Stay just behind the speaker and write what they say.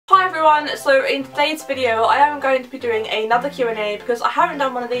everyone, so in today's video I am going to be doing another Q&A because I haven't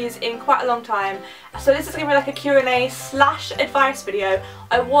done one of these in quite a long time. So this is going to be like a Q&A slash advice video.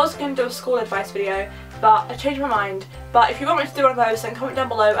 I was going to do a school advice video, but I changed my mind. But if you want me to do one of those, then comment down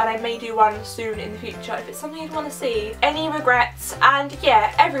below and I may do one soon in the future if it's something you'd want to see. Any regrets? And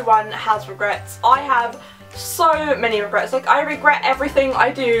yeah, everyone has regrets. I have so many regrets. Like, I regret everything I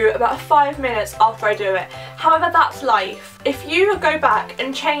do about 5 minutes after I do it. However, that's life. If you go back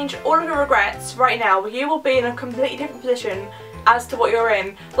and change all of your regrets right now, you will be in a completely different position as to what you're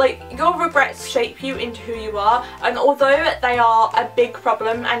in. Like, your regrets shape you into who you are, and although they are a big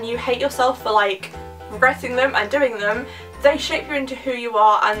problem and you hate yourself for like regretting them and doing them, they shape you into who you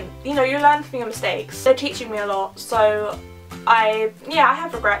are, and you know, you learn from your mistakes. They're teaching me a lot, so I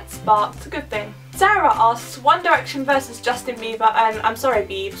have regrets, but it's a good thing. Sarah asks, One Direction versus Justin Bieber, and I'm sorry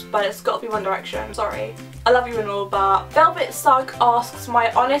Biebs, but it's got to be One Direction, sorry. I love you and all, but Velvet Sug asks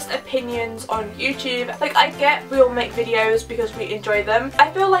my honest opinions on YouTube. Like, I get we all make videos because we enjoy them. I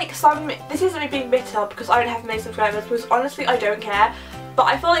feel like this isn't me being bitter because I don't have many subscribers, because honestly I don't care. But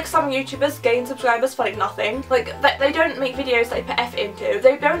I feel like some YouTubers gain subscribers for like nothing. Like, they don't make videos they put effort into.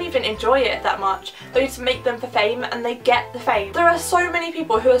 They don't even enjoy it that much. They just make them for fame and they get the fame. There are so many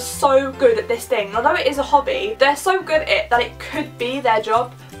people who are so good at this thing. Although it is a hobby, they're so good at it that it could be their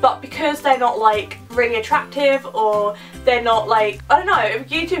job. But because they're not like really attractive, or they're not like, I don't know,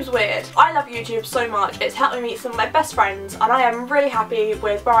 YouTube's weird. I love YouTube so much. It's helped me meet some of my best friends and I am really happy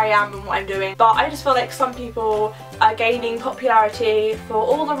with where I am and what I'm doing. But I just feel like some people are gaining popularity for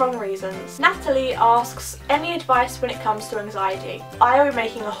all the wrong reasons. Natalie asks, any advice when it comes to anxiety? I will be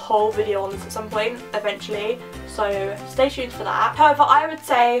making a whole video on this at some point eventually, so stay tuned for that. However, I would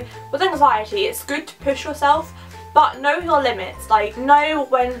say with anxiety it's good to push yourself, but know your limits. Like, know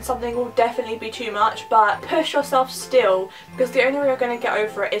when something will definitely be too much, but push yourself still, because the only way you're going to get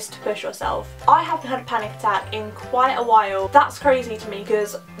over it is to push yourself. I haven't had a panic attack in quite a while. That's crazy to me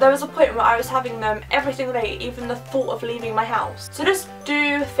because there was a point where I was having them every single day, even the thought of leaving my house. So just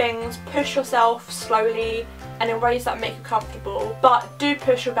do things, push yourself slowly and in ways that make you comfortable, but do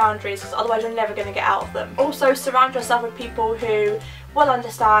push your boundaries because otherwise you're never going to get out of them. Also, surround yourself with people who will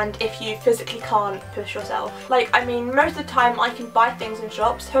understand if you physically can't push yourself. Like, I mean, most of the time I can buy things in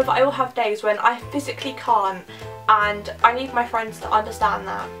shops, however I will have days when I physically can't, and I need my friends to understand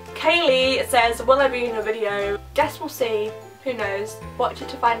that. Kaylee says, will I be in your video? Guess we'll see. Who knows? Watch it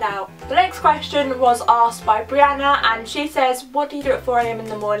to find out. The next question was asked by Brianna, and she says, what do you do at 4 AM in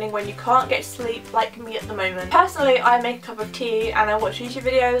the morning when you can't get sleep like me at the moment? Personally, I make a cup of tea and I watch YouTube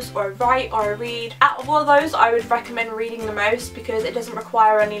videos, or I write, or I read. Out of all of those, I would recommend reading the most because it doesn't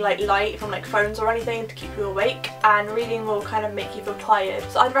require any like light from like phones or anything to keep you awake, and reading will kind of make you feel tired.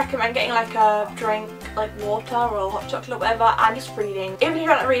 So I'd recommend getting like a drink, like water or hot chocolate or whatever, and just reading. Even if you're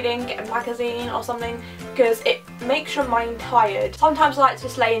not reading, get a magazine or something, because it makes your mind tired. Sometimes I like to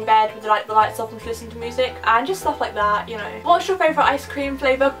just lay in bed with the lights off and just listen to music and just stuff like that, you know. What's your favourite ice cream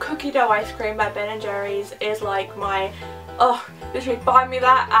flavour? Cookie dough ice cream by Ben & Jerry's is like my, oh, literally buy me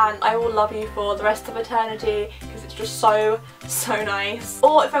that and I will love you for the rest of eternity because it's just so nice.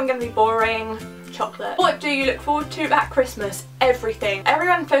 Or if I'm going to be boring, chocolate. What do you look forward to at Christmas? Everything.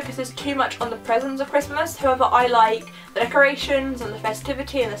 Everyone focuses too much on the presents of Christmas, however I like the decorations and the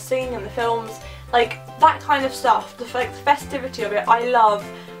festivity and the singing and the films. Like, that kind of stuff, the festivity of it, I love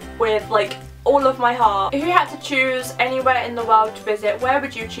with like all of my heart. If you had to choose anywhere in the world to visit, where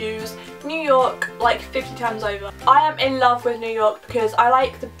would you choose? New York, like 50 times over. I am in love with New York because I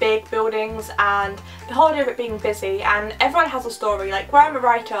like the big buildings and the whole idea of it being busy, and everyone has a story. Like, where I'm a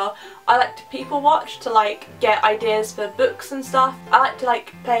writer, I like to people watch to like get ideas for books and stuff. I like to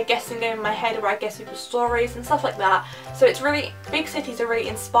like play a guessing game in my head where I guess people's stories and stuff like that. So it's really, big cities are really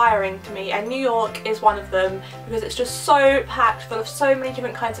inspiring to me, and New York is one of them because it's just so packed full of so many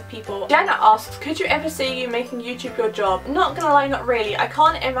different kinds of people. Jenna asks, could you ever see you making YouTube your job? Not gonna lie, not really. I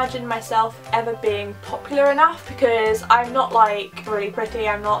can't imagine myself ever being popular enough because I'm not like really pretty,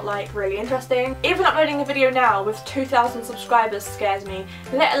 I'm not like really interesting. Even uploading a video now with 2,000 subscribers scares me,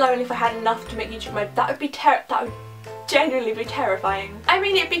 let alone if I had enough to make YouTube that would genuinely be terrifying. I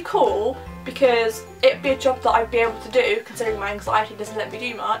mean, it'd be cool because it'd be a job that I'd be able to do considering my anxiety doesn't let me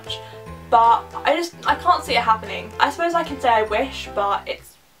do much, but I can't see it happening. I suppose I can say I wish, but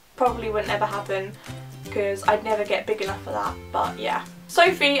it's probably wouldn't ever happen because I'd never get big enough for that, but yeah.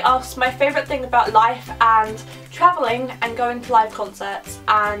 Sophie asks my favourite thing about life and travelling and going to live concerts,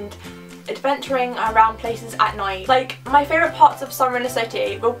 and adventuring around places at night. Like, my favourite parts of Summer in the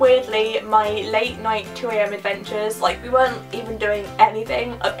City were weirdly my late night 2 AM adventures. Like, we weren't even doing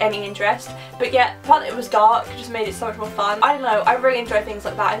anything of any interest, but yet the fact that it was dark just made it so much more fun. I don't know, I really enjoy things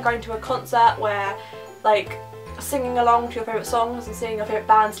like that, and going to a concert where, like, singing along to your favourite songs and seeing your favourite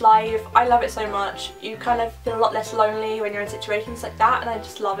bands live. I love it so much. You kind of feel a lot less lonely when you're in situations like that, and I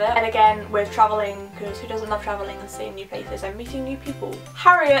just love it. And again, with travelling, because who doesn't love travelling and seeing new places and meeting new people?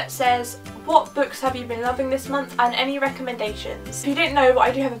 Harriet says, what books have you been loving this month and any recommendations? If you didn't know,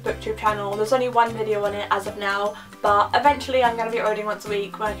 I do have a booktube channel. There's only one video on it as of now, but eventually I'm going to be uploading once a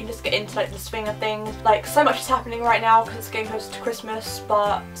week where I can just get into like the swing of things. Like, so much is happening right now because it's getting close to Christmas,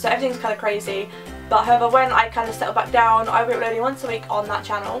 but so everything's kind of crazy. But however, when I kind of settle back down, I'll be uploading once a week on that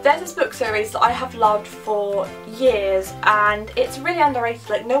channel. There's this book series that I have loved for years, and it's really underrated.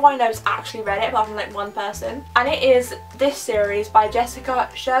 Like, no one knows actually read it apart from like one person. And it is this series by Jessica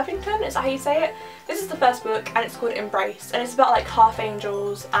Shervington, is that how you say it? This is the first book, and it's called Embrace, and it's about like half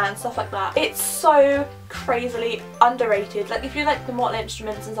angels and stuff like that. It's so crazily underrated. Like, if you like the Mortal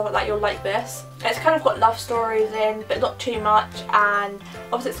Instruments and stuff like that, you'll like this. It's kind of got love stories in, but not too much, and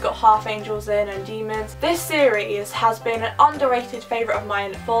obviously it's got half angels in and demons. This series has been an underrated favourite of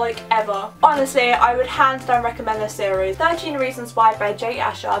mine for like ever. Honestly, I would hands down recommend this series. 13 Reasons Why by Jay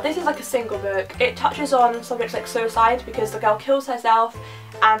Asher. This is like a single book. It touches on subjects like suicide because the girl kills herself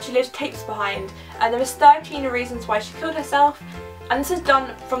and she leaves tapes behind, and there was 13 reasons why she killed herself. And this is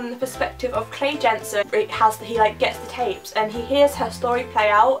done from the perspective of Clay Jensen. He like gets the tapes and he hears her story play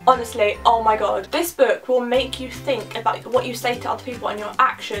out. Honestly, oh my god. This book will make you think about what you say to other people and your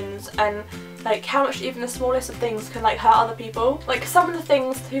actions, and like how much even the smallest of things can like hurt other people. Like, some of the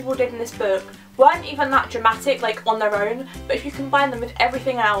things people did in this book weren't even that dramatic like on their own, but if you combine them with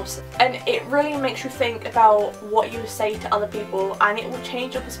everything else, and it really makes you think about what you say to other people, and it will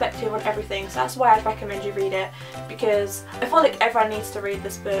change your perspective on everything. So that's why I'd recommend you read it, because I feel like everyone needs to read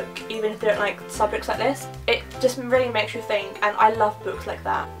this book, even if they don't like subjects like this. It just really makes you think, and I love books like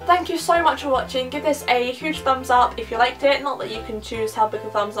that. Thank you so much for watching. Give this a huge thumbs up if you liked it. Not that you can choose how big the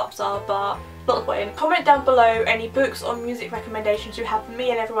thumbs ups are, but not the point. Comment down below any books or music recommendations you have for me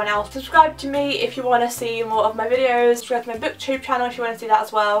and everyone else. Subscribe to me if you want to see more of my videos. Subscribe to my booktube channel if you want to see that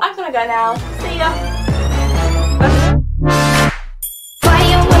as well. I'm gonna go now. See ya!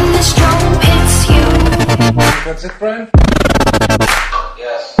 Fire when the storm hits you. That's it, friend?